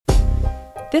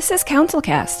This is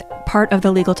CounselCast, part of the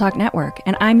Legal Talk Network,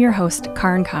 and I'm your host,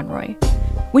 Karen Conroy.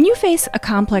 When you face a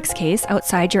complex case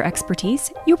outside your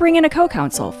expertise, you bring in a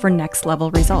co-counsel for next-level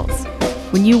results.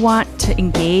 When you want to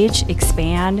engage,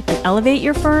 expand, and elevate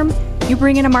your firm, you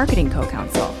bring in a marketing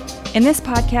co-counsel. In this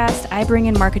podcast, I bring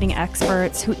in marketing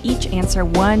experts who each answer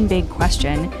one big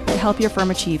question to help your firm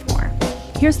achieve more.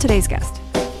 Here's today's guest.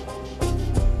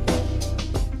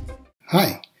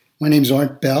 Hi, my name's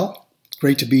Art Bell. It's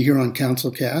great to be here on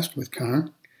CounselCast with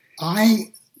Karen.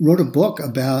 I wrote a book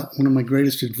about one of my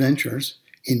greatest adventures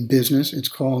in business. It's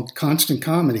called Constant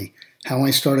Comedy, How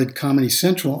I Started Comedy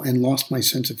Central and Lost My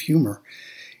Sense of Humor.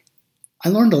 I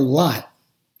learned a lot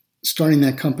starting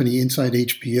that company inside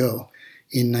HBO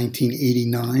in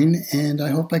 1989, and I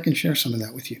hope I can share some of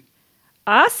that with you.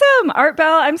 Awesome. Art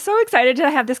Bell, I'm so excited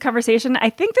to have this conversation. I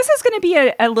think this is going to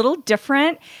be a little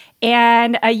different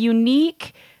and a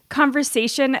unique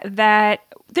conversation that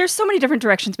there's so many different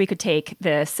directions we could take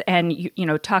this and,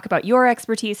 talk about your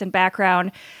expertise and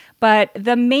background. But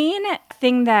the main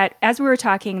thing that, as we were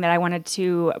talking, that I wanted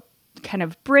to kind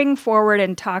of bring forward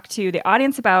and talk to the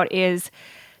audience about is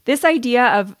this idea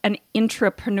of an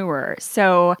intrapreneur.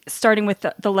 So starting with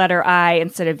the letter I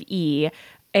instead of E,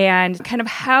 and kind of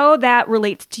how that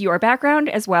relates to your background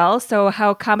as well. So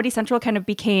how Comedy Central kind of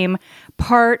became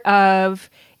part of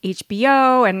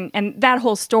HBO and that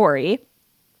whole story,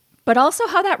 but also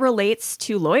how that relates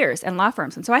to lawyers and law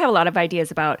firms. And so I have a lot of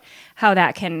ideas about how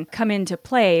that can come into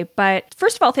play. But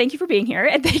first of all, thank you for being here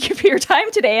and thank you for your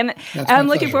time today. And I'm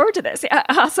looking forward to this. Yeah,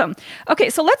 awesome.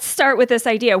 Okay, so let's start with this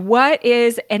idea. What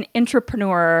is an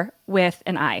intrapreneur with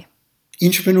an I?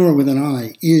 Intrapreneur with an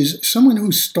I is someone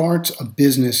who starts a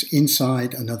business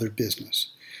inside another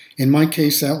business. In my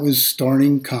case, that was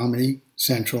starting Comedy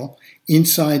Central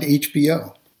inside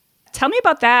HBO. Tell me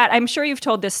about that. I'm sure you've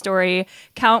told this story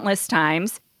countless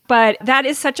times, but that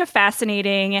is such a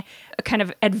fascinating kind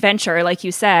of adventure, like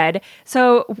you said.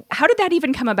 So how did that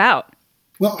even come about?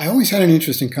 Well, I always had an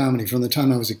interest in comedy from the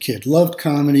time I was a kid. Loved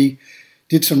comedy,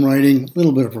 did some writing, a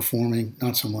little bit of performing,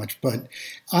 not so much. But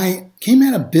I came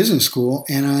out of business school,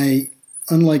 and I,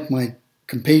 unlike my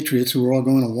compatriots who were all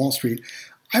going to Wall Street,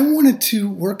 I wanted to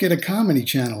work at a comedy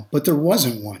channel, but there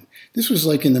wasn't one. This was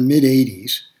like in the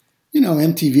mid-'80s.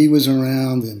 MTV was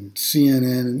around and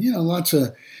CNN and, lots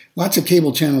of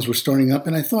cable channels were starting up.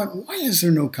 And I thought, why is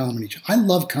there no comedy channel? I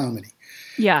love comedy.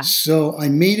 Yeah. So I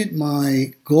made it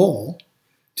my goal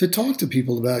to talk to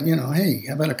people about, hey,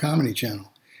 how about a comedy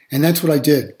channel? And that's what I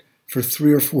did for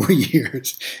 3 or 4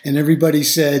 years. And everybody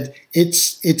said,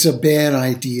 it's a bad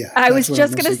idea. I was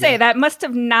just going to say, that must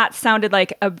have not sounded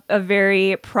like a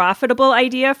very profitable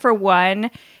idea for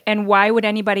one. And why would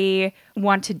anybody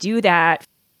want to do that?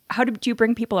 How did you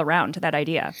bring people around to that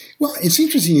idea? Well, it's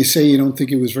interesting you say you don't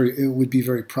think it would be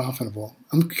very profitable.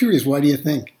 I'm curious, why do you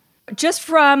think? Just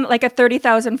from like a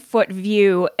 30,000 foot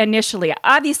view initially,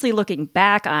 obviously looking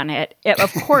back on it,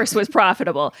 of course was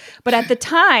profitable. But at the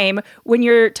time, when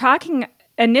you're talking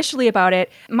initially about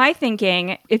it, my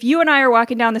thinking, if you and I are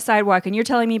walking down the sidewalk and you're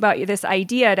telling me about this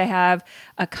idea to have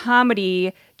a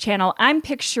comedy channel, I'm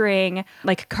picturing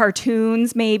like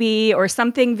cartoons maybe, or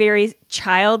something very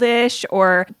childish,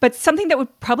 but something that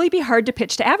would probably be hard to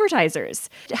pitch to advertisers.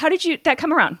 How did that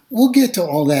come around? We'll get to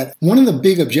all that. One of the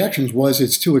big objections was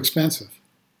it's too expensive.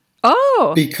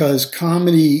 Oh. Because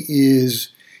comedy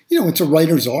is, it's a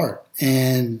writer's art.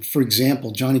 And for example,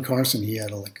 Johnny Carson, he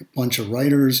had a bunch of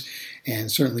writers,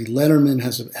 and certainly Letterman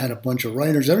had a bunch of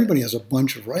writers. Everybody has a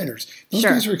bunch of writers. Those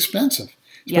guys are expensive,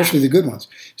 especially the good ones.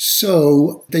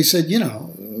 So they said,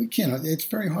 we can't, it's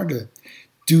very hard to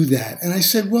do that. And I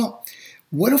said, well,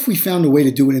 what if we found a way to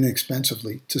do it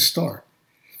inexpensively to start?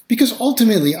 Because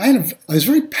ultimately, I was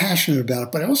very passionate about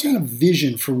it, but I also had a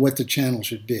vision for what the channel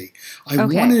should be. I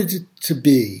wanted it to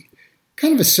be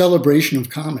kind of a celebration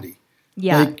of comedy.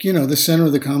 Yeah. Like, the center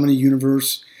of the comedy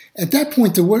universe. At that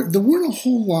point, there weren't a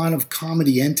whole lot of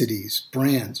comedy entities,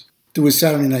 brands. There was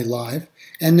Saturday Night Live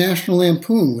and National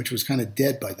Lampoon, which was kind of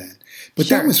dead by then. But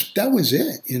that was it, That was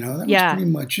pretty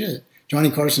much it. Johnny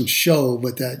Carson's show,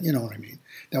 but that, you know what I mean.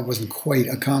 That wasn't quite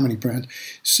a comedy brand.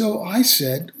 So I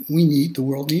said, the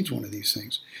world needs one of these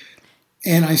things.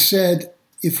 And I said,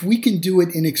 if we can do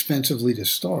it inexpensively to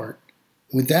start,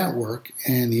 would that work?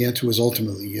 And the answer was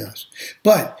ultimately yes.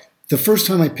 But the first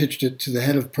time I pitched it to the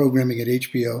head of programming at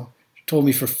HBO, she told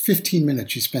me for 15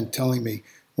 minutes she spent telling me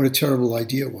what a terrible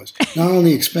idea it was. Not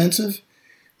only expensive,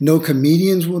 no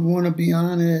comedians would want to be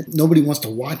on it. Nobody wants to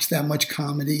watch that much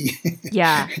comedy.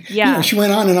 Yeah. She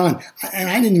went on. And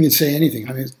I didn't even say anything.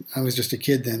 I mean, I was just a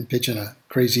kid then pitching a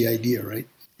crazy idea, right?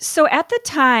 So at the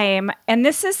time, and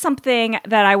this is something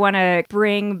that I want to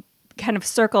bring kind of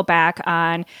circle back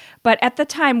on. But at the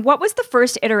time, what was the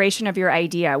first iteration of your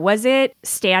idea? Was it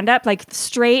stand-up, like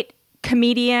straight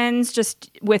comedians just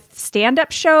with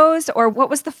stand-up shows, or what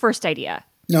was the first idea?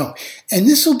 No. And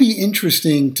this will be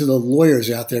interesting to the lawyers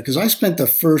out there, because I spent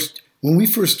when we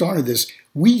first started this,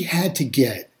 we had to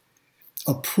get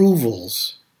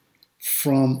approvals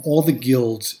from all the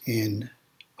guilds in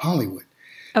Hollywood.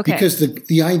 Okay. Because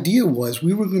the idea was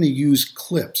we were going to use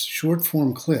clips, short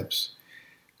form clips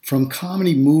from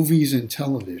comedy movies and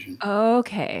television.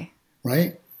 Okay.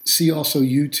 Right? See also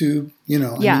YouTube,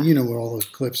 Yeah. I mean, you know where all those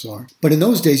clips are. But in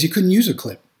those days, you couldn't use a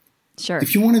clip. Sure.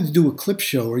 If you wanted to do a clip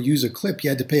show or use a clip, you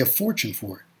had to pay a fortune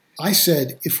for it. I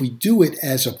said, if we do it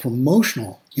as a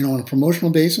promotional, on a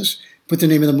promotional basis, put the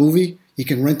name of the movie, you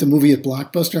can rent the movie at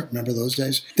Blockbuster, remember those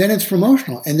days? Then it's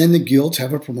promotional, and then the guilds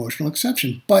have a promotional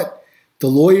exception. But the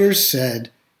lawyers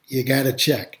said, you got to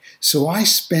check. So I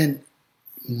spent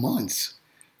months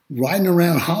riding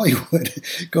around Hollywood,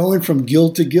 going from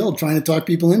guild to guild, trying to talk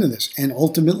people into this. And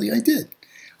ultimately I did.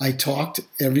 I talked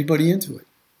everybody into it.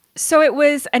 So it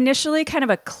was initially kind of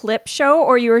a clip show,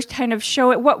 or you were kind of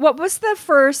showing, what was the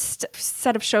first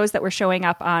set of shows that were showing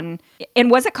up on,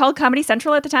 and was it called Comedy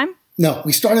Central at the time? No,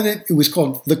 we started it was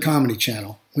called The Comedy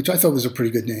Channel, which I thought was a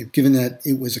pretty good name, given that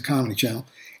it was a comedy channel.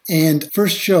 And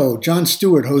first show, Jon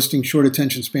Stewart hosting Short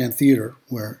Attention Span Theater,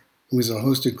 where it was a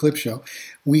hosted clip show.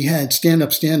 We had Stand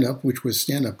Up, which was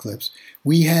stand-up clips.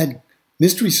 We had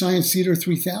Mystery Science Theater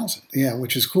 3000,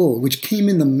 which is cool, which came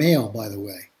in the mail, by the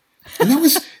way. And that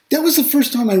was the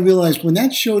first time I realized when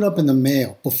that showed up in the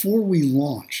mail, before we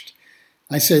launched,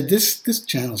 I said, this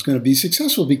channel is going to be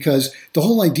successful because the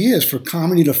whole idea is for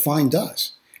comedy to find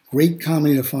us. Great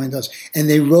comedy to find us. And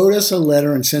they wrote us a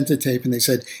letter and sent a tape, and they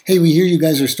said, hey, we hear you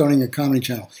guys are starting a comedy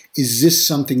channel. Is this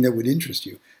something that would interest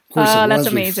you? Of course it was.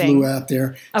 Amazing. We flew out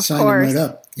there, signed them right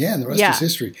up. Yeah, and the rest is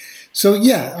history. So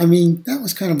that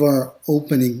was kind of our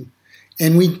opening.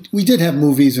 And we did have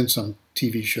movies and some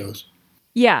TV shows.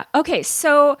 Yeah. Okay.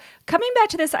 So coming back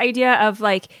to this idea of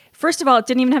first of all, it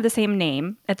didn't even have the same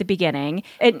name at the beginning.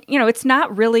 And, it's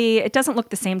not really, it doesn't look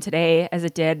the same today as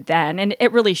it did then. And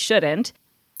it really shouldn't.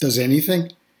 Does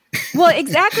anything? Well,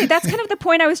 exactly. That's kind of the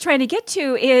point I was trying to get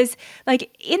to is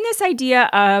in this idea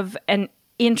of an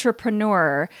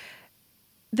intrapreneur,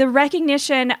 the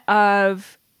recognition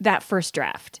of that first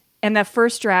draft. And that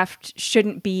first draft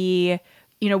shouldn't be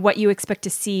what you expect to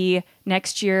see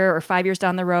next year or 5 years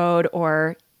down the road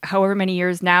or however many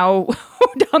years now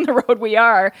down the road we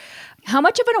are. How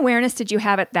much of an awareness did you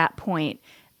have at that point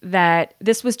that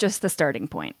this was just the starting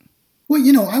point? Well,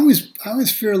 I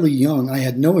was fairly young. I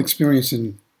had no experience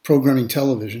in programming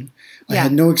television. I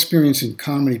had no experience in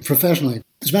comedy professionally.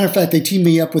 As a matter of fact, they teamed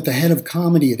me up with the head of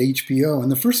comedy at HBO.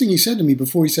 And the first thing he said to me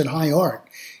before he said, hi, Art,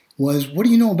 was, what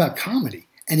do you know about comedy?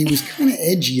 And he was kind of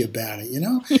edgy about it,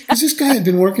 because this guy had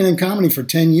been working in comedy for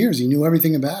 10 years. He knew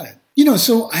everything about it.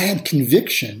 So I had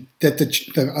conviction that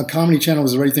a comedy channel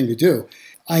was the right thing to do.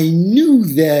 I knew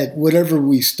that whatever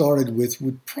we started with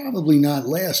would probably not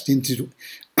last into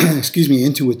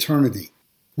eternity.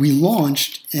 We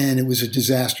launched, and it was a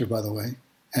disaster, by the way,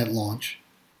 at launch.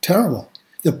 Terrible.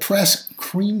 The press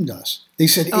creamed us. They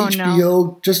said,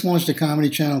 HBO just launched a comedy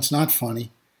channel. It's not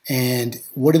funny. And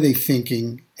what are they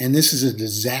thinking? And this is a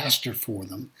disaster for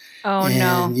them. Oh,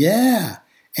 no. Yeah.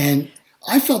 And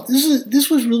I felt this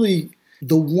was really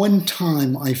the one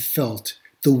time I felt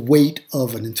the weight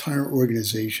of an entire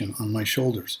organization on my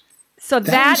shoulders. So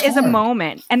that is a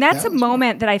moment. And that's a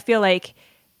moment that I feel like,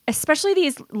 especially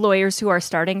these lawyers who are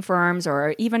starting firms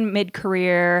or even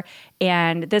mid-career,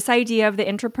 and this idea of the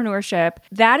intrapreneurship,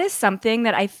 that is something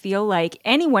that I feel like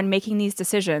anyone making these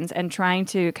decisions and trying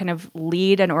to kind of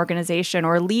lead an organization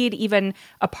or lead even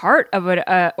a part of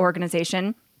an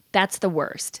organization, that's the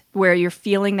worst, where you're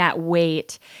feeling that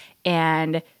weight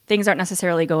and things aren't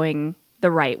necessarily going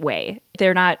the right way.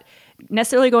 They're not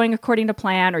necessarily going according to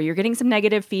plan, or you're getting some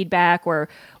negative feedback or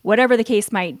whatever the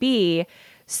case might be.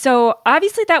 So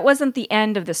obviously that wasn't the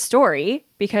end of the story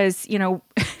because,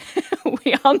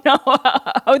 we all know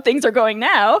how things are going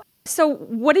now. So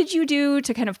what did you do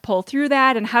to kind of pull through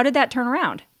that, and how did that turn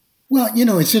around? Well,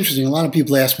 it's interesting. A lot of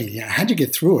people ask me, how'd you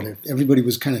get through it? Everybody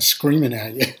was kind of screaming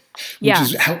at you, which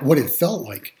is what it felt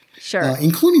like. Sure.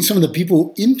 Including some of the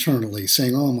people internally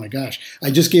saying, oh my gosh,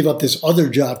 I just gave up this other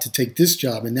job to take this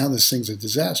job, and now this thing's a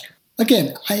disaster.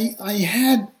 Again, I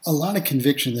had a lot of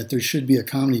conviction that there should be a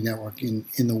comedy network in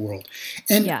the world.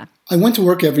 And I went to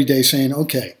work every day saying,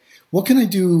 okay, what can I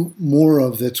do more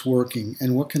of that's working,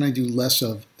 and what can I do less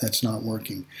of that's not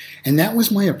working? And that was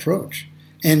my approach.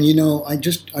 And,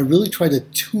 I really try to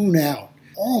tune out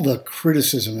all the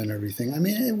criticism and everything. I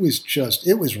mean, it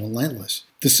was relentless.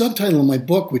 The subtitle of my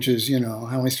book, which is,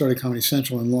 How I Started Comedy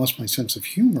Central and Lost My Sense of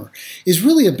Humor, is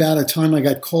really about a time I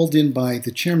got called in by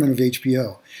the chairman of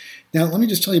HBO. Now, let me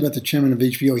just tell you about the chairman of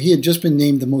HBO. He had just been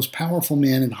named the most powerful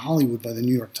man in Hollywood by the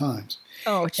New York Times.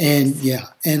 Oh, geez.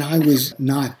 And I was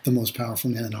not the most powerful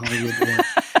man in Hollywood.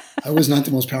 I was not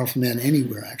the most powerful man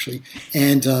anywhere, actually.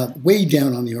 And way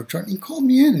down on the org chart. And he called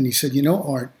me in and he said,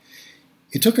 Art,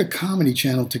 it took a comedy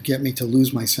channel to get me to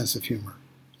lose my sense of humor.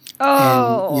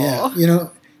 Oh. And,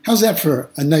 how's that for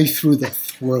a knife through the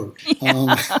throat?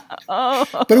 Yeah.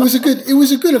 But it was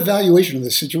a good evaluation of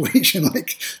the situation.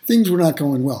 Like, things were not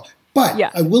going well. But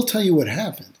I will tell you what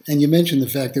happened. And you mentioned the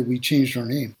fact that we changed our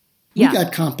name. We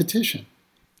got competition.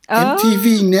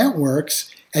 MTV Networks,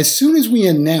 as soon as we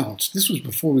announced, this was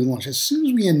before we launched, as soon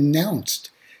as we announced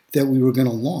that we were going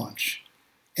to launch,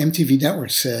 MTV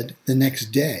Networks said the next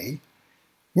day,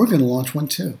 we're going to launch one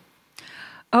too.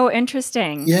 Oh,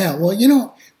 interesting. Yeah, well,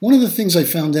 one of the things I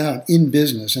found out in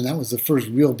business, and that was the first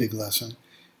real big lesson,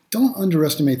 don't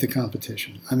underestimate the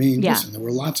competition. I mean, listen, there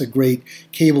were lots of great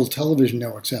cable television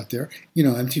networks out there.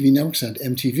 MTV Networks had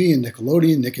MTV and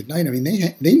Nickelodeon, Nick at Night. I mean,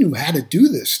 they knew how to do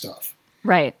this stuff.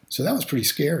 Right. So that was pretty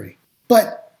scary.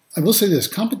 But I will say this,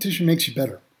 competition makes you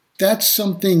better. That's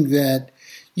something that,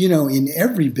 in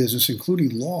every business,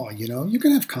 including law, you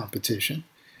can have competition.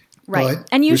 Right.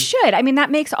 And you should. I mean, that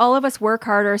makes all of us work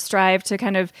harder, strive to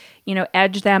kind of,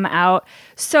 edge them out.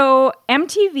 So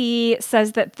MTV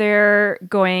says that they're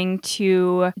going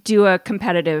to do a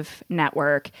competitive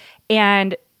network.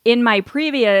 And in my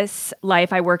previous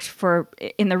life, I worked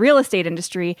in the real estate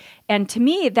industry. And to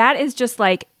me, that is just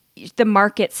like the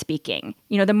market speaking.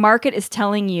 The market is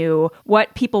telling you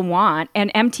what people want. And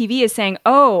MTV is saying,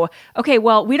 oh, okay,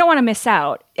 well, we don't want to miss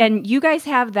out. And you guys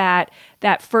have that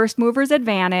first mover's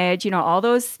advantage, all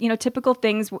those, typical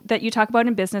things that you talk about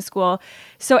in business school.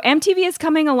 So MTV is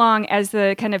coming along as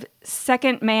the kind of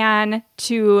second man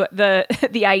to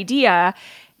the idea.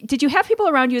 Did you have people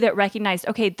around you that recognized,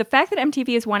 okay, the fact that MTV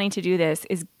is wanting to do this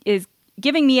is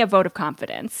giving me a vote of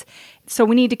confidence. So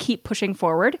we need to keep pushing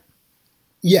forward?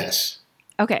 Yes.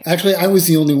 Okay. Actually, I was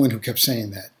the only one who kept saying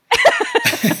that.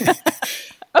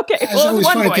 Okay. As I was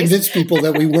trying to convince people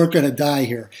that we weren't going to die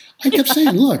here, I kept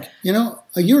saying, look,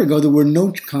 a year ago there were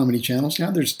no comedy channels.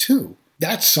 Now there's two.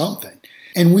 That's something.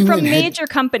 And we from major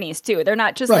companies too. They're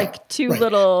not just like two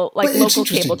little local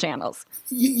cable channels.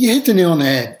 You hit the nail on the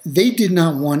head. They did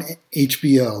not want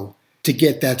HBO to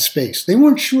get that space. They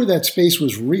weren't sure that space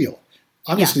was real.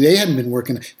 Obviously, they hadn't been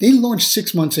working. They launched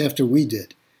 6 months after we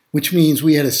did, which means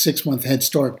we had a 6-month head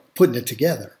start putting it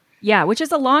together. Yeah, which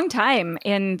is a long time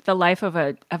in the life of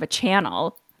a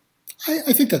channel.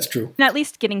 I think that's true. And at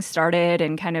least getting started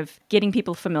and kind of getting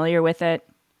people familiar with it.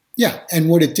 Yeah, and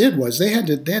what it did was they had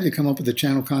to come up with a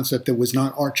channel concept that was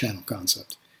not our channel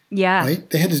concept. Yeah. Right?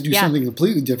 They had to do something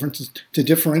completely different to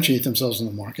differentiate themselves in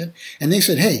the market. And they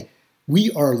said, hey,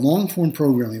 we are long-form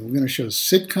programming. We're going to show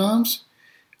sitcoms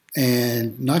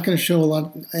and not going to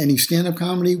show any stand-up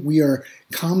comedy. We are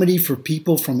comedy for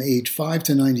people from age 5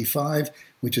 to 95,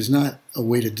 which is not a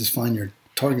way to define your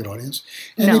target audience.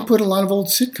 And they put a lot of old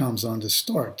sitcoms on to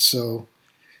start. So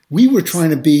we were trying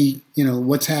to be,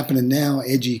 what's happening now,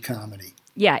 edgy comedy.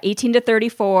 Yeah, 18 to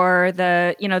 34,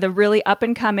 the really up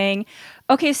and coming.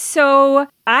 Okay, so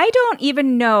I don't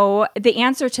even know the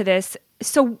answer to this.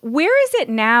 So where is it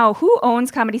now? Who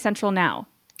owns Comedy Central now?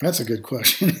 That's a good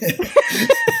question.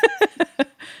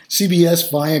 CBS,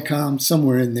 Viacom,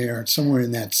 somewhere in there, somewhere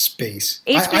in that space.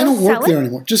 I don't work there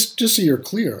anymore, just so you're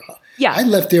clear. Yeah. I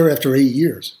left there after 8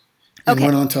 years and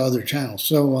went on to other channels.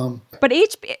 So, but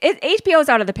HBO's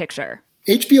out of the picture.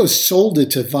 HBO sold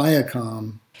it to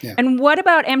Viacom. Yeah. And what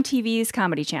about MTV's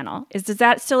comedy channel? Does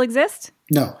that still exist?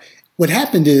 No. What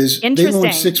happened is they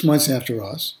launched 6 months after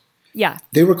us. Yeah.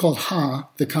 They were called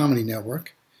the Comedy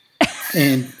Network.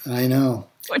 And I know.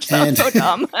 Which sounds so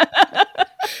dumb.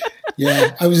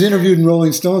 Yeah. I was interviewed in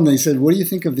Rolling Stone. They said, what do you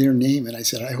think of their name? And I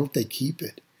said, I hope they keep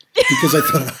it. Because I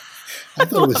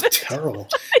thought it was terrible.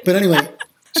 But anyway,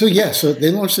 so they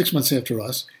launched 6 months after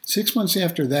us. 6 months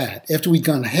after that, after we'd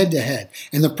gone head to head,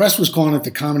 and the press was calling it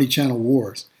the Comedy Channel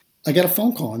Wars, I got a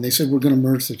phone call and they said, we're going to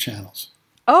merge the channels.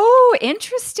 Oh,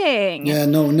 interesting. Yeah,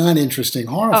 no, not interesting.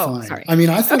 Horrifying. Oh, sorry. I mean,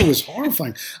 I thought it was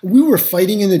horrifying. We were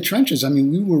fighting in the trenches. I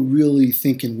mean, we were really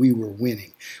thinking we were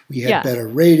winning. We had better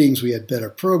ratings. We had better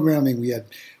programming.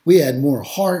 We had more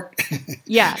heart.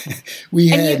 Yeah.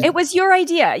 It was your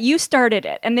idea. You started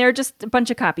it, and they're just a bunch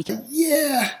of copycats.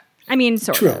 Yeah. I mean,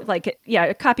 sort of. Like,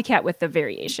 a copycat with the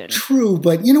variation. True,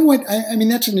 but you know what? I mean,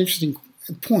 that's an interesting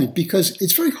point because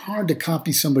it's very hard to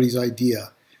copy somebody's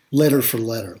idea letter for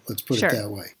letter. Let's put Sure. it that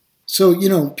way. So,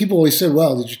 people always said,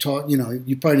 well, did you talk, you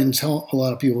probably didn't tell a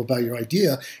lot of people about your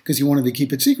idea because you wanted to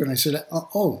keep it secret. And I said,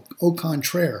 au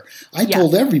contraire. I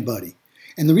told everybody.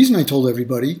 And the reason I told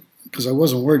everybody, because I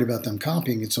wasn't worried about them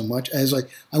copying it so much, as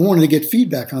I wanted to get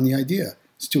feedback on the idea.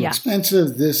 It's too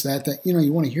expensive, this, that.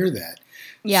 You want to hear that.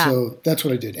 Yeah. So that's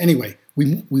what I did. Anyway,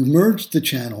 we merged the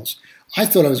channels. I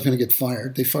thought I was going to get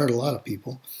fired. They fired a lot of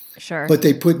people. Sure. But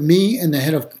they put me and the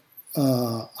head of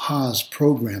Haas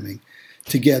programming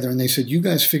together, and they said, you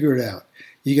guys figure it out.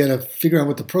 You got to figure out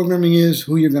what the programming is,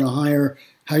 who you're going to hire,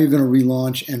 how you're going to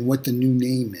relaunch, and what the new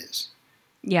name is.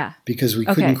 Yeah. Because we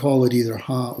couldn't call it either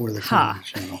Ha or the Comedy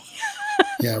Channel.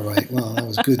 Yeah, right. Well, that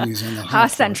was good news on the Ha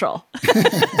Central.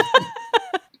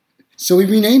 So we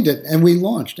renamed it, and we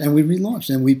launched, and we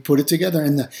relaunched, and we put it together.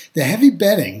 And the heavy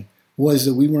betting was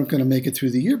that we weren't going to make it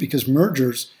through the year because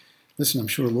mergers, listen, I'm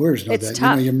sure lawyers know that.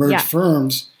 Tough. You merge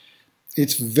firms.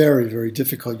 It's very, very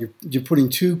difficult. You're putting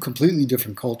two completely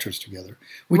different cultures together,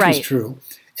 which is true,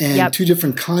 and two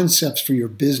different concepts for your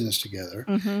business together.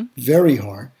 Mm-hmm. Very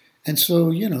hard. And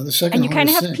so, the second and you kind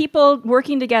of have people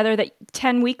working together that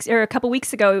 10 weeks or a couple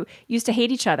weeks ago used to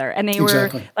hate each other. And they were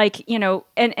like,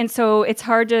 and so it's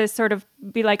hard to sort of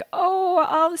be like, oh,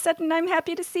 all of a sudden I'm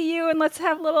happy to see you and let's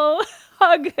have a little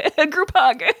hug, a group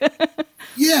hug.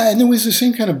 Yeah. And there was the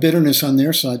same kind of bitterness on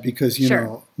their side because,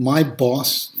 my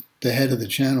boss, the head of the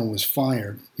channel, was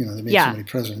fired. They made somebody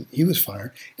president. He was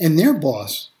fired. And their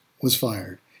boss was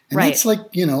fired. And that's like,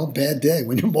 a bad day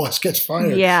when your boss gets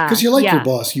fired. Yeah. Because you like your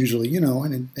boss usually,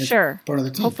 and it's part of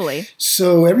the team. Hopefully.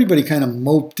 So everybody kind of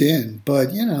moped in.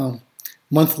 But, a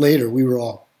month later, we were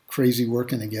all crazy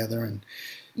working together.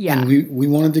 And we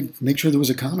wanted to make sure there was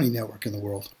a comedy network in the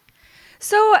world.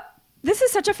 So this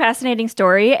is such a fascinating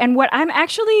story. And what I'm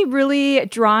actually really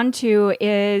drawn to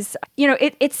is,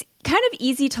 it's kind of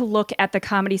easy to look at the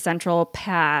Comedy Central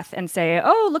path and say,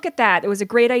 oh, look at that. It was a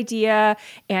great idea.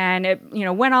 And it,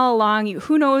 went all along.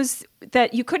 Who knows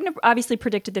that you couldn't have obviously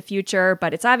predicted the future,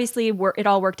 but it's obviously it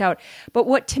all worked out. But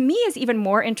what to me is even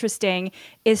more interesting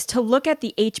is to look at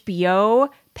the HBO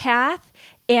path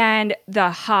and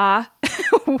the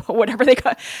whatever they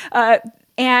call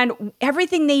and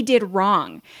everything they did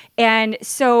wrong. And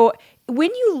so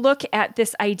when you look at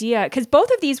this idea, because both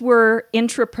of these were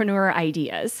intrapreneur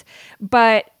ideas,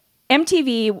 but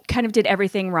MTV kind of did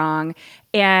everything wrong,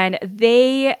 and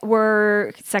they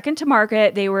were second to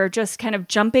market. They were just kind of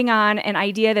jumping on an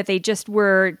idea that they just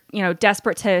were,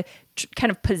 desperate to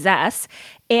kind of possess.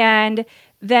 And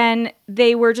then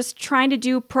they were just trying to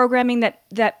do programming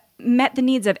that met the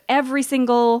needs of every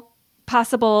single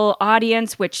possible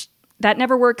audience, which that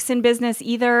never works in business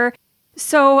either.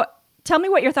 So tell me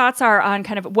what your thoughts are on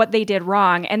kind of what they did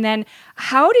wrong. And then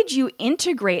how did you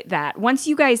integrate that once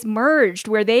you guys merged,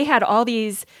 where they had all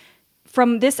these,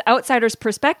 from this outsider's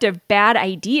perspective, bad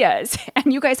ideas,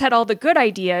 and you guys had all the good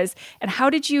ideas? And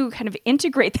how did you kind of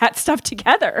integrate that stuff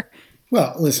together?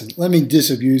 Well, listen, let me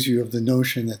disabuse you of the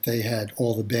notion that they had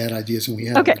all the bad ideas and we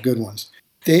had all the good ones.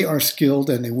 They are skilled,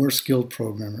 and they were skilled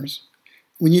programmers.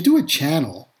 When you do a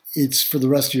channel, it's for the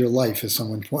rest of your life, as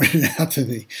someone pointed out to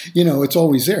me. It's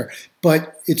always there,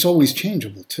 but it's always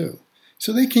changeable too.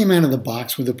 So they came out of the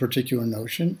box with a particular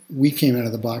notion. We came out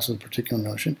of the box with a particular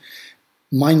notion.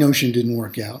 My notion didn't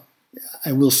work out.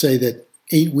 I will say that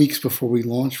 8 weeks before we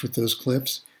launched with those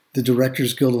clips, the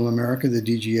Directors Guild of America, the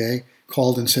DGA,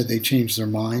 called and said they changed their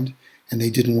mind and they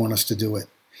didn't want us to do it.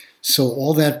 So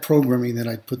all that programming that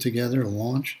I put together to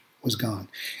launch was gone.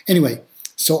 Anyway,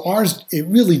 so ours, it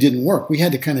really didn't work. We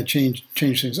had to kind of change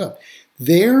things up.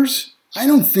 Theirs, I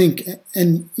don't think,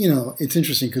 and it's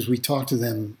interesting because we talked to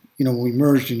them, when we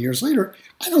merged and years later,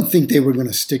 I don't think they were going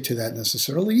to stick to that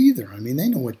necessarily either. I mean, they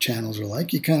know what channels are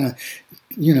like. You kind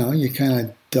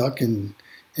of, duck and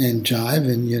jive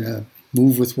and,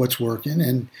 move with what's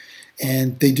working.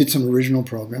 And they did some original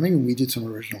programming and we did some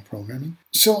original programming.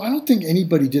 So I don't think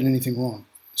anybody did anything wrong.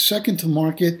 Second to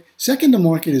market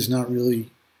is not really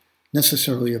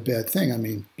necessarily a bad thing. I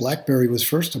mean, BlackBerry was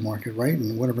first to market, right?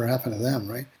 And whatever happened to them,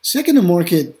 right? Second to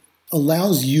market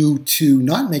allows you to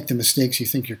not make the mistakes you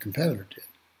think your competitor did.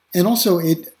 And also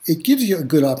it gives you a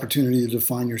good opportunity to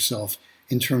define yourself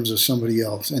in terms of somebody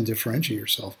else and differentiate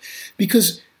yourself.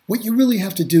 Because what you really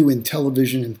have to do in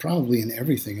television and probably in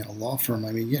everything in a law firm,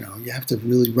 I mean, you have to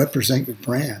really represent your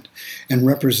brand and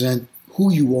represent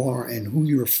who you are and who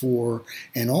you're for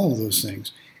and all of those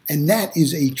things. And that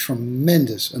is a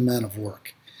tremendous amount of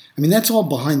work. I mean, that's all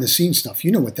behind the scenes stuff.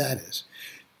 You know what that is.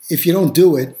 If you don't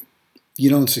do it, you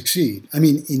don't succeed. I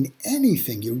mean, in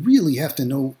anything, you really have to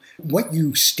know what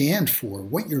you stand for,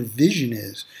 what your vision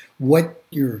is, what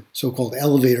your so-called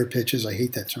elevator pitch is. I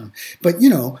hate that term. But,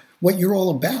 what you're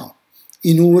all about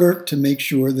in order to make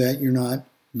sure that you're not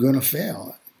going to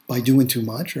fail by doing too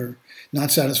much or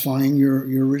not satisfying your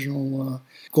original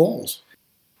goals.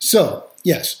 So,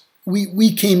 yes,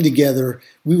 we came together.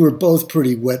 We were both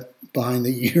pretty wet behind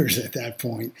the ears at that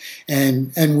point.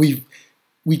 And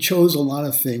we chose a lot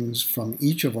of things from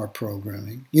each of our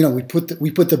programming. We put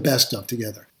the best stuff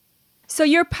together. So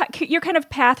your kind of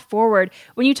path forward,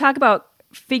 when you talk about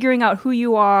figuring out who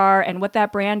you are and what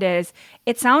that brand is,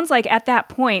 it sounds like at that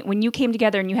point when you came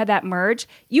together and you had that merge,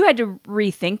 you had to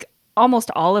rethink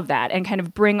almost all of that and kind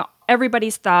of bring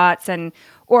everybody's thoughts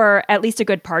or at least a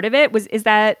good part of it. Is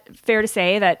that fair to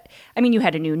say that, you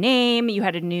had a new name, you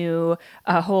had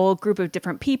a whole group of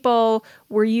different people.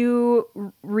 Were you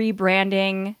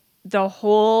rebranding the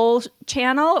whole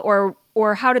channel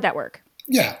or how did that work?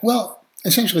 Yeah, well,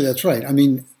 essentially that's right.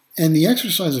 And the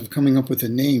exercise of coming up with a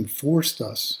name forced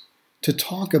us to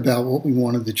talk about what we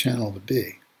wanted the channel to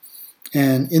be.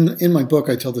 And in my book,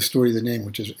 I tell the story of the name,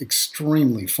 which is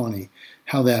extremely funny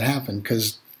how that happened,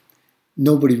 because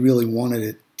nobody really wanted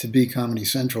it to be Comedy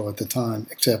Central at the time,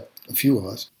 except a few of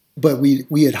us. But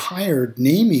we had hired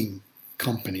naming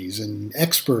companies and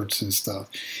experts and stuff.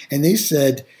 And they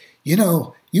said,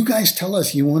 you guys tell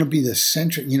us you want to be the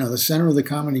center, the center of the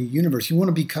comedy universe. You want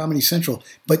to be Comedy Central,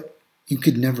 but you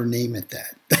could never name it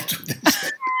that. That's what they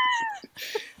said.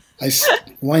 I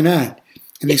said, why not?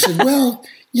 And they said, well,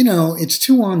 it's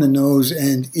too on the nose,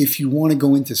 and if you want to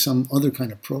go into some other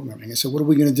kind of programming. I said, what are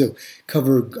we going to do?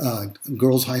 Cover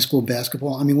girls' high school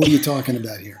basketball? What are you talking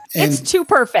about here? And, it's too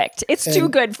perfect. It's too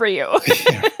good for you.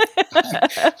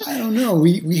 I don't know.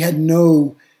 We had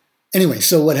no... Anyway,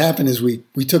 so what happened is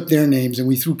we took their names and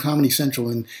we threw Comedy Central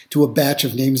into a batch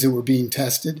of names that were being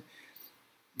tested.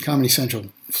 Comedy Central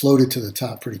floated to the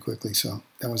top pretty quickly, so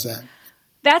that was that.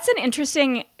 That's an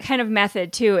interesting kind of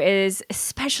method too, is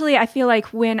especially I feel like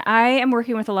when I am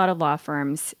working with a lot of law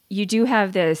firms, you do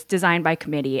have this design by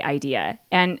committee idea.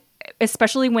 And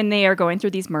especially when they are going through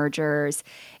these mergers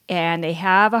and they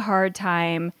have a hard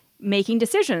time making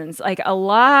decisions. Like a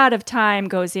lot of time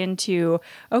goes into,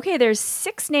 okay, there's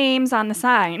 6 names on the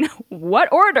sign.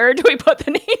 What order do we put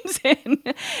the names in?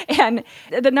 And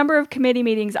the number of committee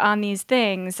meetings on these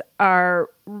things are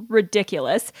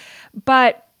ridiculous.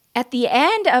 But at the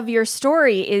end of your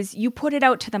story is you put it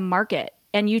out to the market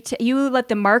and you let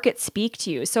the market speak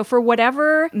to you. So for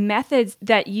whatever methods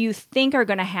that you think are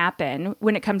going to happen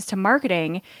when it comes to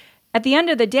marketing, at the end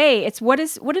of the day, it's what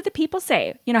do the people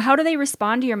say? How do they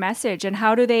respond to your message, and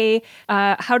how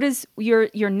does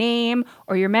your name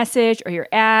or your message or your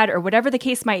ad or whatever the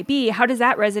case might be, how does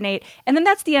that resonate? And then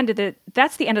that's the end of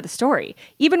the story.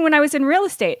 Even when I was in real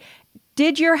estate,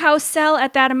 did your house sell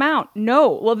at that amount? No.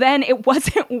 Well, then it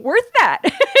wasn't worth that.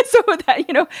 So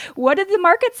that, what did the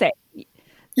market say?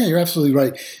 Yeah, you're absolutely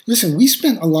right. Listen, we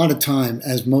spent a lot of time,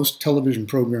 as most television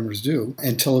programmers do,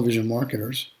 and television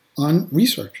marketers, on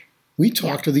research. We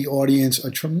talked to the audience a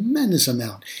tremendous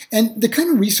amount. And the kind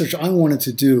of research I wanted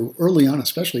to do early on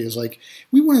especially is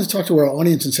we wanted to talk to our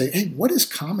audience and say, hey, what does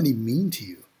comedy mean to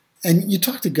you? And you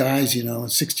talk to guys,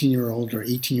 16-year-old or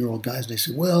 18-year-old guys, and they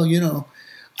say, well,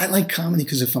 I like comedy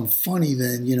because if I'm funny,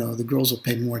 then, the girls will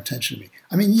pay more attention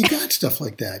to me. You got stuff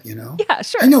like that, Yeah,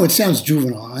 sure. I know it sounds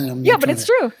juvenile. But it's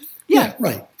true. Yeah,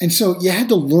 right. And so you had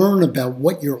to learn about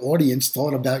what your audience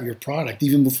thought about your product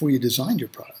even before you designed your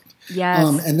product.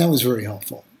 Yes. And that was very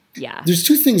helpful. Yeah. There's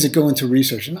 2 things that go into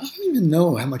research, and I don't even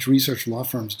know how much research law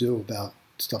firms do about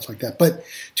stuff like that. But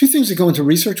 2 things that go into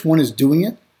research. One is doing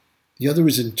it. The other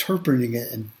is interpreting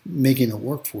it and making it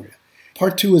work for you.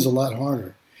 Part 2 is a lot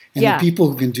harder. And the people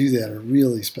who can do that are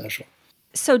really special.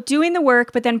 So doing the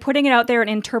work, but then putting it out there and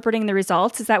interpreting the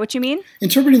results. Is that what you mean?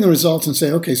 Interpreting the results and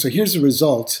say, okay, so here's the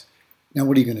results. Now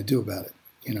what are you going to do about it?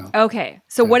 Okay.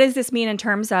 So what does this mean in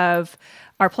terms of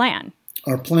our plan?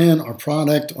 Our plan, our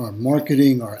product, our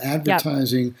marketing, our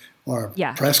advertising, our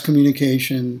press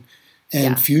communication,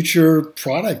 and future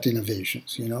product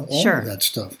innovations, all of that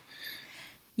stuff.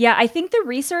 Yeah, I think the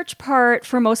research part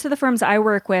for most of the firms I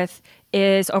work with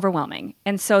is overwhelming.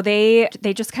 And so they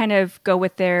just kind of go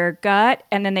with their gut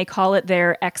and then they call it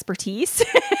their expertise.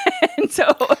 And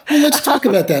so well, let's talk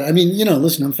about that.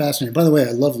 Listen, I'm fascinated. By the way,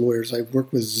 I love lawyers. I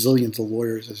work with zillions of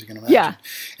lawyers, as you can imagine. Yeah.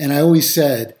 And I always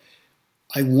said,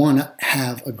 I want to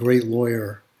have a great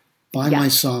lawyer by my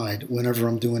side whenever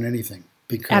I'm doing anything.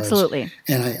 Because, absolutely.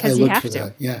 And I look for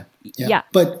that. Yeah.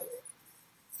 But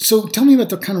so tell me about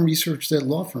the kind of research that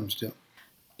law firms do.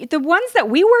 The ones that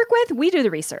we work with, we do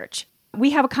the research.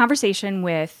 we have a conversation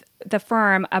with the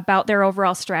firm about their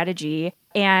overall strategy,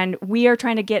 and we are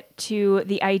trying to get to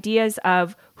the ideas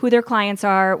of who their clients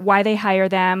are, why they hire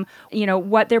them,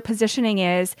 what their positioning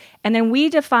is. And then we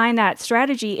define that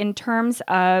strategy in terms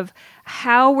of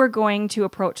how we're going to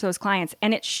approach those clients.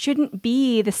 And it shouldn't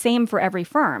be the same for every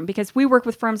firm because we work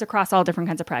with firms across all different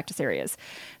kinds of practice areas.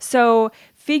 So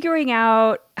figuring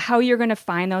out how you're going to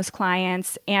find those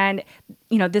clients and,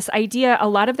 this idea, a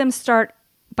lot of them start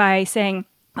by saying,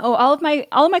 oh, all of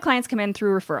my clients come in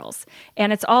through referrals,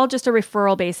 and it's all just a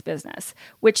referral-based business,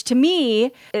 which to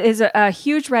me is a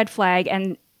huge red flag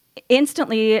and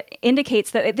instantly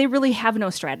indicates that they really have no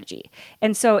strategy.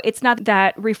 And so it's not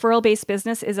that referral-based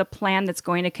business is a plan that's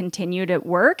going to continue to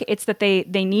work. It's that they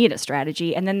need a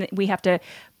strategy, and then we have to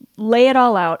lay it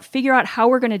all out, figure out how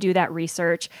we're going to do that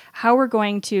research, how we're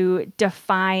going to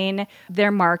define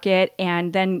their market,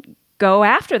 and then go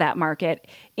after that market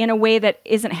in a way that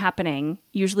isn't happening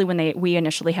usually when we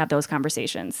initially have those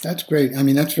conversations. That's great. I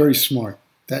mean, that's very smart.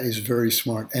 That is very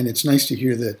smart. And it's nice to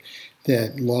hear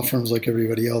that law firms, like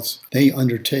everybody else, they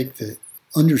undertake the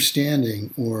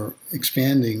understanding or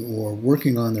expanding or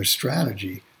working on their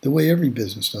strategy the way every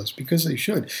business does, because they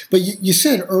should. But you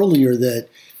said earlier that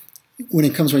when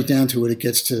it comes right down to it, it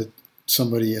gets to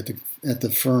somebody at the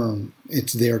firm,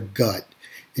 it's their gut,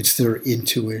 it's their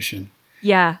intuition.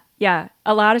 Yeah.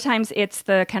 A lot of times it's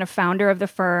the kind of founder of the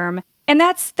firm. And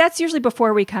that's usually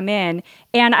before we come in.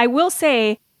 And I will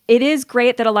say it is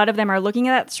great that a lot of them are looking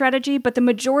at that strategy, but the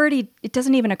majority, it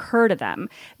doesn't even occur to them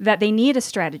that they need a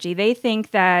strategy. They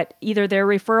think that either their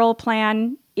referral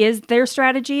plan is their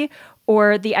strategy,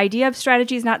 or the idea of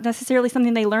strategy is not necessarily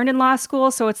something they learned in law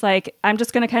school. So it's like, I'm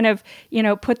just going to kind of,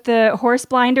 put the horse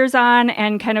blinders on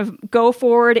and kind of go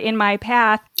forward in my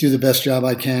path. Do the best job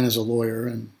I can as a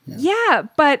lawyer. Yeah,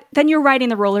 but then you're riding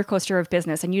the roller coaster of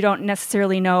business, and you don't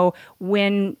necessarily know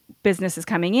when business is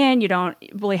coming in. You don't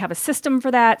really have a system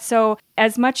for that. So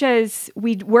as much as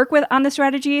we work on the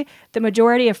strategy, the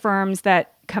majority of firms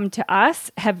that come to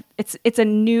us it's a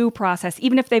new process,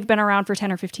 even if they've been around for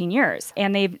 10 or 15 years,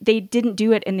 and they didn't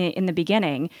do it in the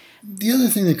beginning. The other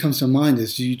thing that comes to mind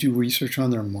is, do you do research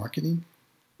on their marketing?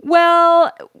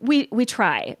 Well, we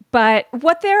try, but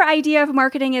what their idea of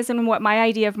marketing is and what my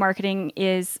idea of marketing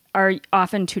is are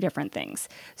often two different things.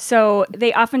 So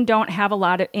they often don't have a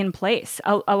lot in place.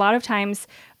 A lot of times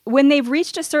when they've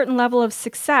reached a certain level of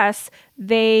success,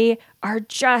 they are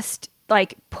just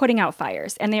like putting out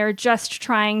fires, and they are just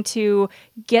trying to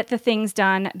get the things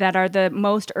done that are the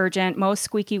most urgent, most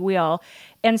squeaky wheel.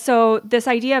 And so this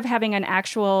idea of having an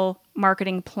actual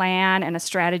marketing plan and a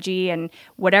strategy and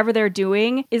whatever they're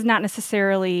doing is not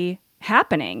necessarily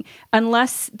happening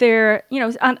unless they're,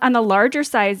 on the larger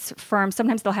size firms,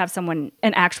 sometimes they'll have an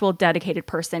actual dedicated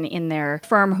person in their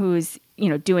firm who's,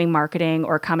 doing marketing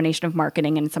or a combination of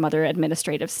marketing and some other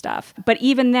administrative stuff. But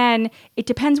even then, it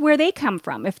depends where they come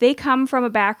from. If they come from a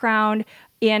background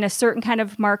in a certain kind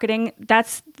of marketing,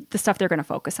 that's the stuff they're going to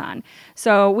focus on.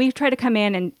 So we try to come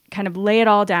in and kind of lay it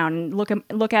all down and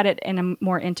look at it in a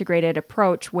more integrated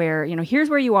approach where, here's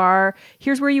where you are,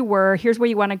 here's where you were, here's where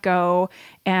you want to go,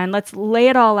 and let's lay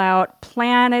it all out,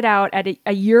 plan it out at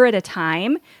a year at a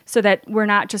time so that we're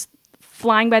not just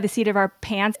flying by the seat of our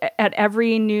pants at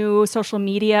every new social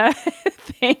media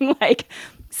thing. Like,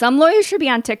 some lawyers should be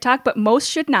on TikTok, but most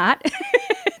should not.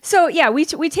 So yeah, we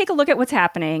take a look at what's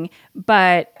happening,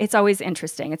 but it's always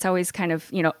interesting. It's always kind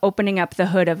of, opening up the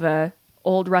hood of a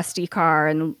old rusty car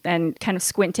and kind of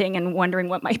squinting and wondering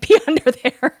what might be under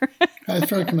there. It's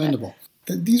very commendable.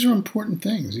 These are important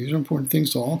things. These are important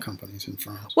things to all companies and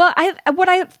firms. Well, what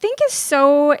I think is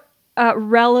so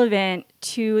relevant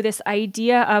to this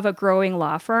idea of a growing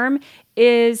law firm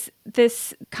is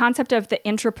this concept of the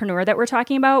intrapreneur that we're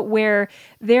talking about, where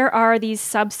there are these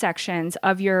subsections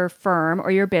of your firm or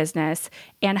your business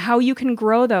and how you can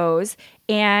grow those,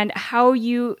 and how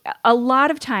a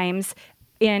lot of times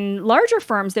in larger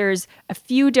firms, there's a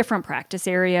few different practice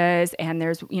areas, and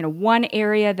there's one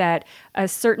area that a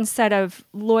certain set of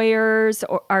lawyers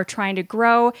are trying to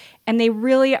grow, and they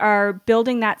really are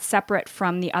building that separate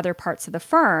from the other parts of the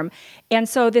firm. And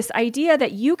so this idea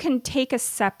that you can take a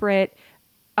separate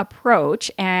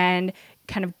approach and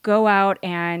kind of go out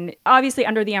and, obviously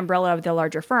under the umbrella of the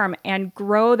larger firm, and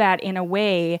grow that in a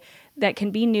way that can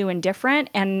be new and different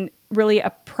and really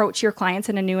approach your clients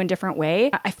in a new and different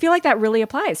way. I feel like that really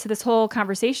applies to this whole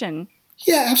conversation.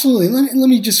 Yeah, absolutely. Let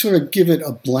me just sort of give it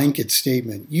a blanket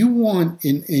statement. You want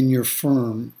in your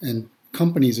firm, and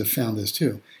companies have found this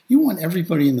too, you want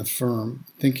everybody in the firm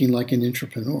thinking like an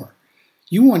intrapreneur.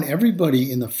 You want everybody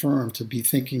in the firm to be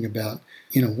thinking about,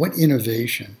 what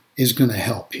innovation is going to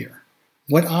help here.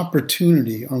 What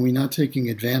opportunity are we not taking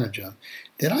advantage of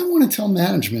that I want to tell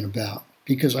management about,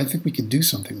 because I think we can do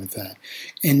something with that.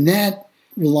 And that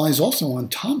relies also on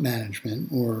top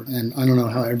management, and I don't know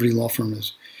how every law firm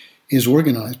is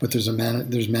organized, but there's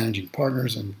managing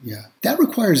partners, and that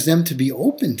requires them to be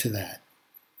open to that.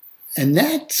 And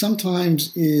that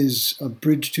sometimes is a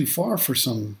bridge too far for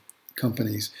some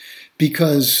companies,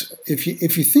 because if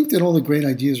you think that all the great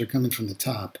ideas are coming from the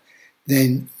top,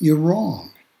 then you're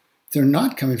wrong. They're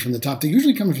not coming from the top. They're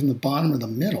usually coming from the bottom or the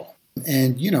middle.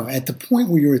 And, at the point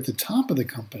where you're at the top of the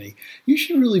company, you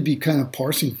should really be kind of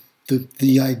parsing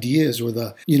the ideas or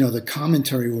the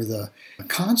commentary or the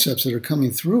concepts that are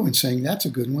coming through and saying, that's a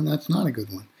good one, that's not a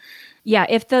good one. Yeah,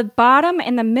 if the bottom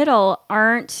and the middle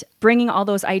aren't bringing all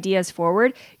those ideas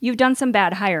forward, you've done some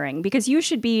bad hiring, because you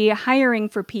should be hiring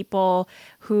for people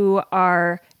who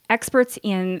are experts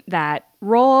in that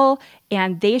role,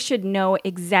 and they should know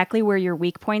exactly where your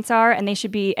weak points are, and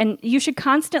you should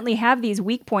constantly have these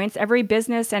weak points. Every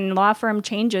business and law firm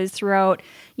changes throughout,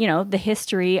 the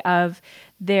history of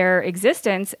their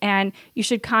existence, and you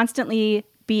should constantly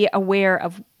be aware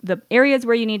of the areas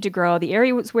where you need to grow, the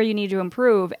areas where you need to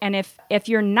improve. And if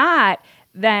you're not,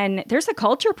 then there's a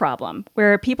culture problem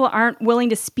where people aren't willing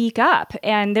to speak up,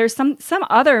 and there's some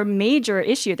other major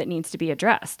issue that needs to be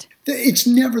addressed. It's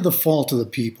never the fault of the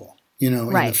people, in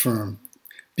the firm,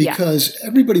 because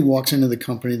everybody walks into the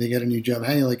company, they get a new job.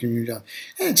 How do you like your new job?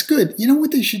 Hey, it's good. You know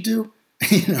what they should do?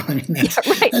 Right.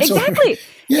 Exactly.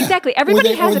 Exactly.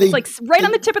 Everybody has it. It's like right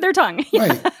on the tip of their tongue.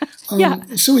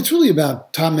 Right. So it's really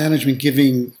about top management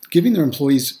giving their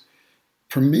employees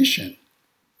permission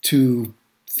to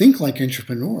think like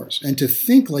entrepreneurs and to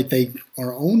think like they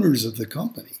are owners of the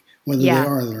company, whether they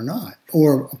are or not,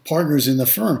 or partners in the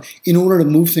firm, in order to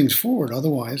move things forward.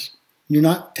 Otherwise, you're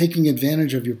not taking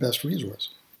advantage of your best resource.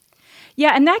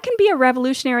 Yeah, and that can be a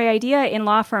revolutionary idea in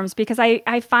law firms, because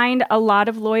I find a lot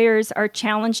of lawyers are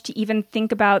challenged to even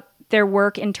think about their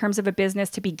work in terms of a business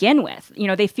to begin with.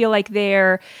 They feel like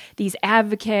they're these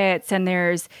advocates, and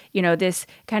there's, this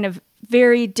kind of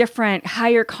very different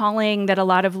higher calling that a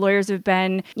lot of lawyers have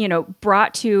been,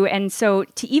 brought to. And so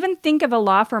to even think of a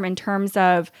law firm in terms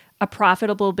of a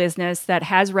profitable business that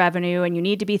has revenue, and you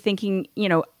need to be thinking,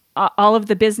 all of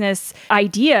the business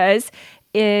ideas,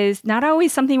 is not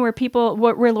always something where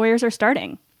lawyers are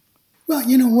starting. Well,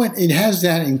 you know what? It has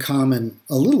that in common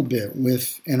a little bit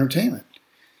with entertainment.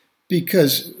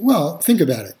 Because, think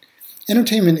about it.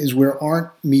 Entertainment is where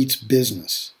art meets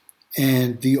business.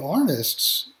 And the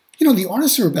artists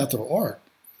are about their art.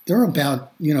 They're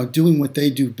about, doing what they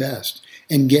do best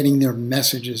and getting their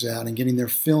messages out and getting their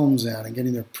films out and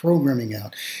getting their programming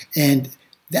out. And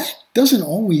that doesn't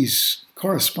always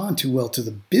correspond too well to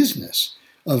the business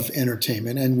of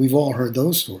entertainment, and we've all heard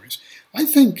those stories. I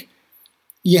think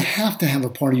you have to have a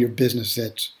part of your business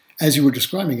that's, as you were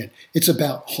describing it, it's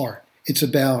about heart. It's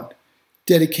about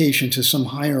dedication to some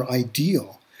higher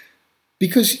ideal.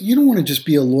 Because you don't want to just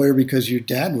be a lawyer because your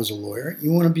dad was a lawyer.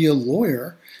 You want to be a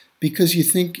lawyer because you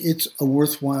think it's a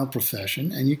worthwhile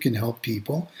profession, and you can help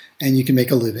people, and you can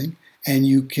make a living, and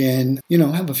you can,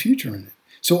 have a future in it.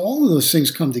 So all of those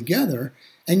things come together.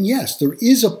 And yes, there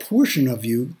is a portion of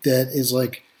you that is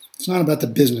like, it's not about the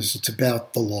business, it's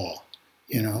about the law.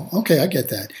 Okay, I get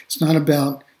that. It's not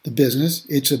about the business,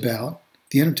 it's about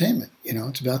the entertainment.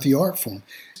 It's about the art form.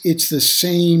 It's the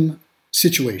same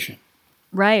situation.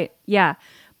 Right, yeah.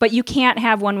 But you can't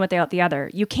have one without the other.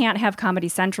 You can't have Comedy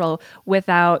Central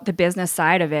without the business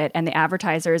side of it and the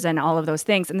advertisers and all of those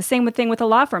things. And the same thing with a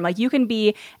law firm. Like, you can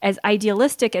be as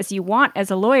idealistic as you want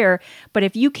as a lawyer, but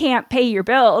if you can't pay your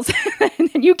bills,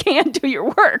 then you can't do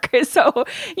your work. So,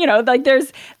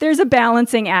 there's a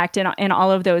balancing act in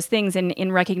all of those things,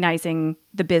 in recognizing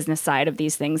the business side of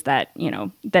these things that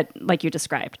like you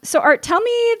described. So Art, tell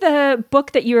me the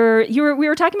book that we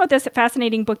were talking about, this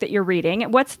fascinating book that you're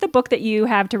reading. What's the book that you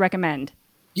have to recommend?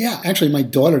 Yeah, actually, my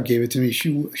daughter gave it to me.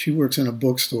 She works in a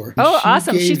bookstore. Oh,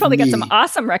 awesome. She's probably got some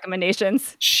awesome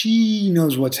recommendations. She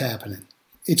knows what's happening.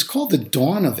 It's called The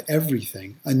Dawn of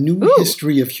Everything, A New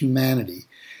History of Humanity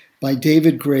by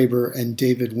David Graeber and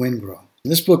David Wengrow.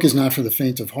 This book is not for the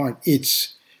faint of heart.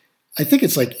 I think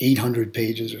it's like 800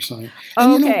 pages or something.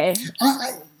 And, okay.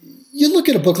 You look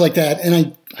at a book like that,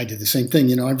 and I did the same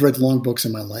thing. I've read long books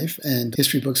in my life and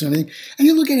history books and everything. And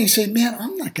you look at it and you say, man,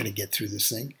 I'm not going to get through this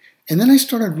thing. And then I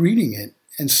started reading it,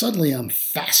 and suddenly I'm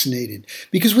fascinated.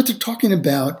 Because what they're talking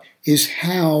about is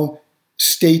how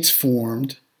states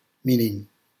formed, meaning,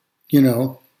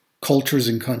 cultures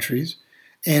and countries,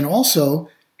 and also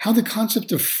how the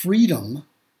concept of freedom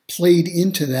played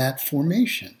into that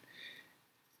formation.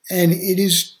 And it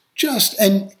is just,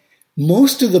 and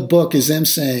Most of the book is them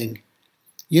saying,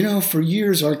 for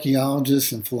years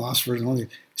archaeologists and philosophers and all that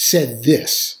said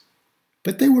this,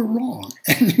 but they were wrong.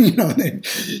 And,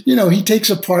 he takes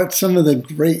apart some of the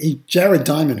great, Jared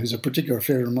Diamond, who's a particular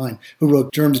favorite of mine, who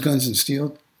wrote Germs, Guns, and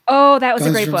Steel. Oh, that was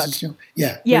a great book.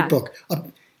 Yeah, great book.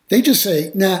 They just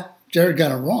say, nah, Jared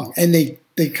got it wrong. And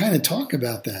they kind of talk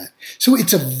about that. So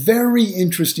it's a very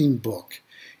interesting book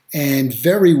and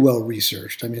very well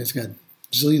researched. I mean, it's got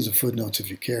zillions of footnotes if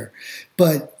you care.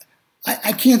 But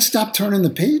I can't stop turning the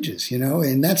pages,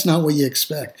 and that's not what you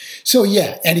expect. So,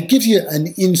 yeah, and it gives you an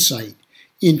insight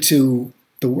into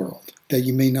the world that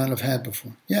you may not have had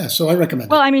before. Yeah, so I recommend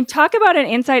it. Well, I mean, talk about an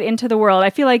insight into the world. I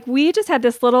feel like we just had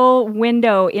this little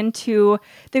window into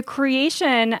the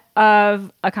creation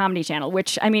of a comedy channel,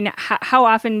 which, I mean, how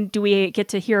often do we get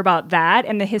to hear about that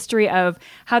and the history of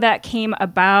how that came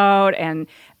about? And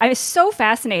it's so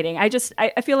fascinating. I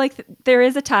feel like there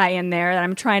is a tie in there that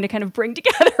I'm trying to kind of bring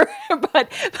together. but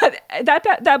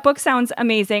that book sounds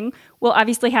amazing. We'll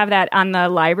obviously have that on the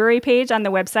library page on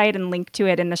the website and link to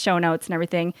it in the show notes and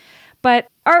everything. But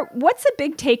what's a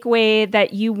big takeaway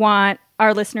that you want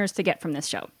our listeners to get from this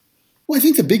show? Well, I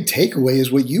think the big takeaway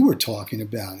is what you were talking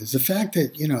about, is the fact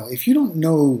that, if you don't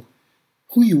know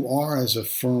who you are as a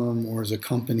firm or as a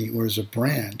company or as a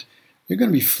brand, you're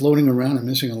going to be floating around and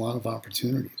missing a lot of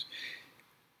opportunities.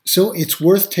 So it's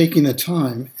worth taking the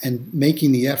time and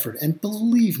making the effort. And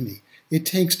believe me, it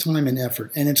takes time and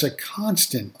effort, and it's a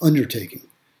constant undertaking.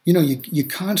 You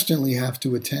constantly have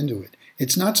to attend to it.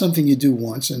 It's not something you do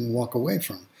once and walk away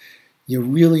from. You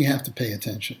really have to pay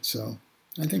attention. So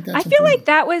I think that's feel like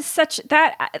that was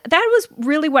that was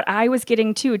really what I was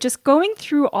getting to, just going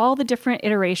through all the different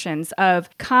iterations of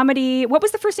comedy. What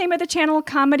was the first name of the channel? The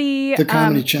Comedy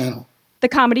Channel. The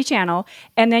Comedy Channel.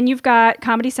 And then you've got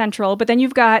Comedy Central, but then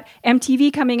you've got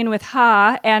MTV coming in with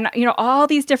Ha, and all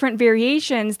these different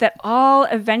variations that all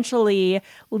eventually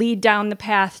lead down the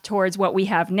path towards what we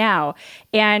have now.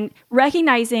 And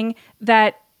recognizing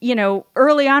that,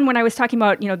 early on when I was talking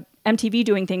about, MTV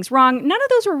doing things wrong, none of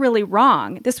those were really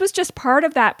wrong. This was just part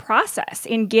of that process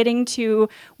in getting to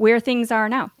where things are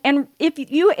now. And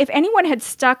if anyone had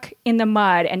stuck in the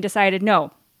mud and decided,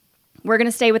 no, we're going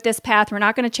to stay with this path, we're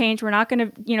not going to change, we're not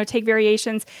going to, take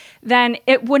variations, then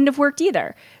it wouldn't have worked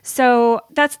either. So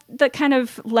that's the kind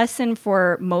of lesson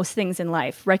for most things in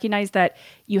life. Recognize that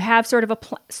you have sort of a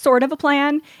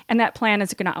plan, and that plan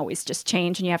is going to always just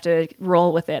change, and you have to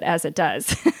roll with it as it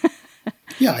does.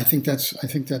 Yeah, I think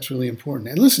that's really important.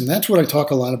 And listen, that's what I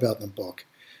talk a lot about in the book.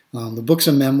 The book's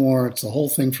a memoir. It's the whole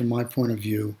thing from my point of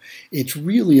view. It's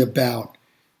really about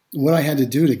what I had to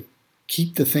do to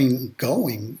keep the thing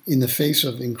going in the face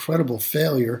of incredible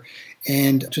failure,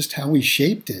 and just how we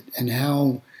shaped it and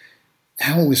how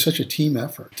it was such a team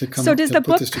effort to come. So does the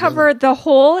book cover the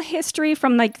whole history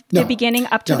from the beginning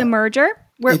up to the merger?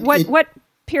 What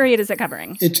period is it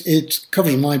covering? It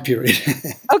covers my period.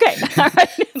 Okay. All right.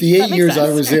 The 8 years I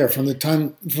was there, from the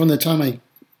time I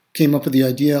came up with the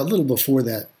idea, a little before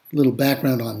that, little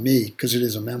background on me, because it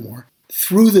is a memoir,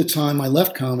 through the time I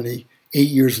left comedy 8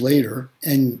 years later.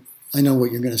 And I know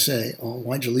what you're going to say. Oh,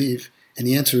 why'd you leave? And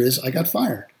the answer is, I got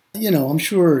fired. I'm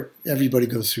sure everybody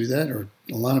goes through that, or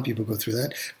a lot of people go through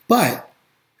that. But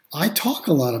I talk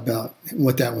a lot about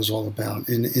what that was all about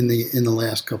in the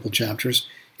last couple chapters.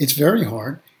 It's very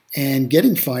hard. And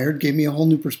getting fired gave me a whole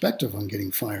new perspective on getting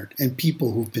fired and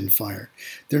people who've been fired.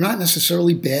 They're not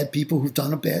necessarily bad people who've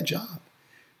done a bad job,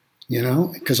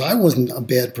 because I wasn't a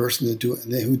bad person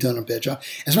who'd done a bad job.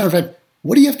 As a matter of fact,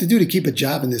 what do you have to do to keep a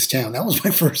job in this town? That was my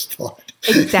first thought.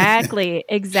 Exactly.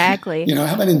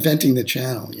 How about inventing the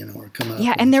channel, or coming up?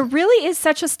 Yeah, and there really is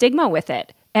such a stigma with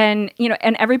it. And,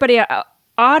 and everybody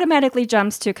automatically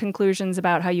jumps to conclusions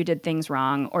about how you did things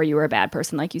wrong, or you were a bad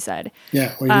person, like you said.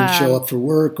 Yeah, or you didn't show up for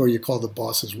work, or you called the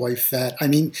boss's wife fat. I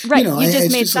mean, right, you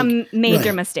just made some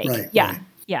major mistake. Right, yeah, right.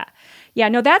 Yeah. Yeah,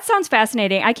 no, that sounds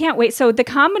fascinating. I can't wait. So the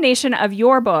combination of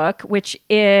your book, which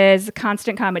is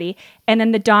Constant Comedy, and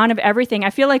then The Dawn of Everything, I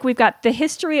feel like we've got the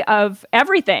history of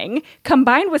everything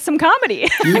combined with some comedy.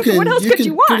 What else could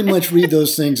you want? You can pretty much read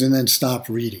those things and then stop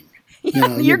reading.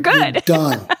 You're good. You're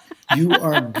done. You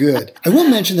are good. I will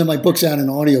mention that my book's out in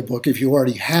audiobook if you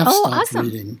already have stopped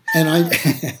reading. And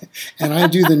I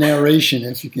do the narration,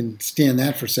 if you can stand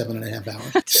that for 7.5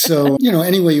 hours. So,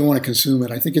 any way you want to consume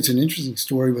it. I think it's an interesting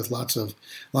story with lots of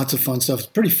fun stuff. It's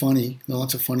pretty funny,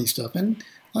 lots of funny stuff, and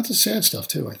lots of sad stuff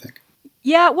too, I think.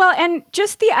 Yeah, well, and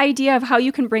just the idea of how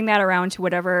you can bring that around to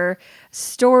whatever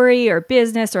story or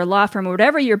business or law firm or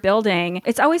whatever you're building.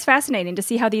 It's always fascinating to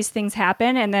see how these things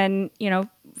happen, and then,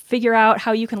 figure out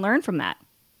how you can learn from that.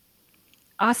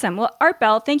 Awesome. Well, Art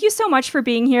Bell, thank you so much for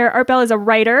being here. Art Bell is a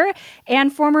writer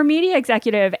and former media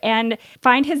executive, and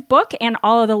find his book and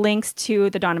all of the links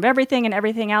to The Dawn of Everything and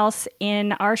everything else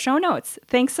in our show notes.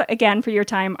 Thanks again for your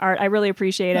time, Art. I really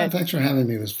appreciate it. Thanks for having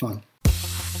me. It was fun.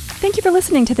 Thank you for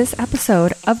listening to this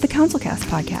episode of the CounselCast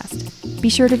podcast. Be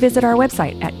sure to visit our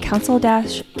website at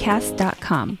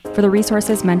counsel-cast.com for the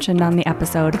resources mentioned on the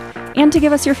episode and to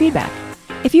give us your feedback.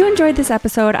 If you enjoyed this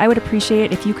episode, I would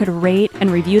appreciate if you could rate and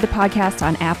review the podcast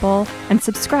on Apple and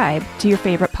subscribe to your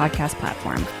favorite podcast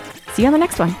platform. See you on the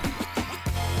next one.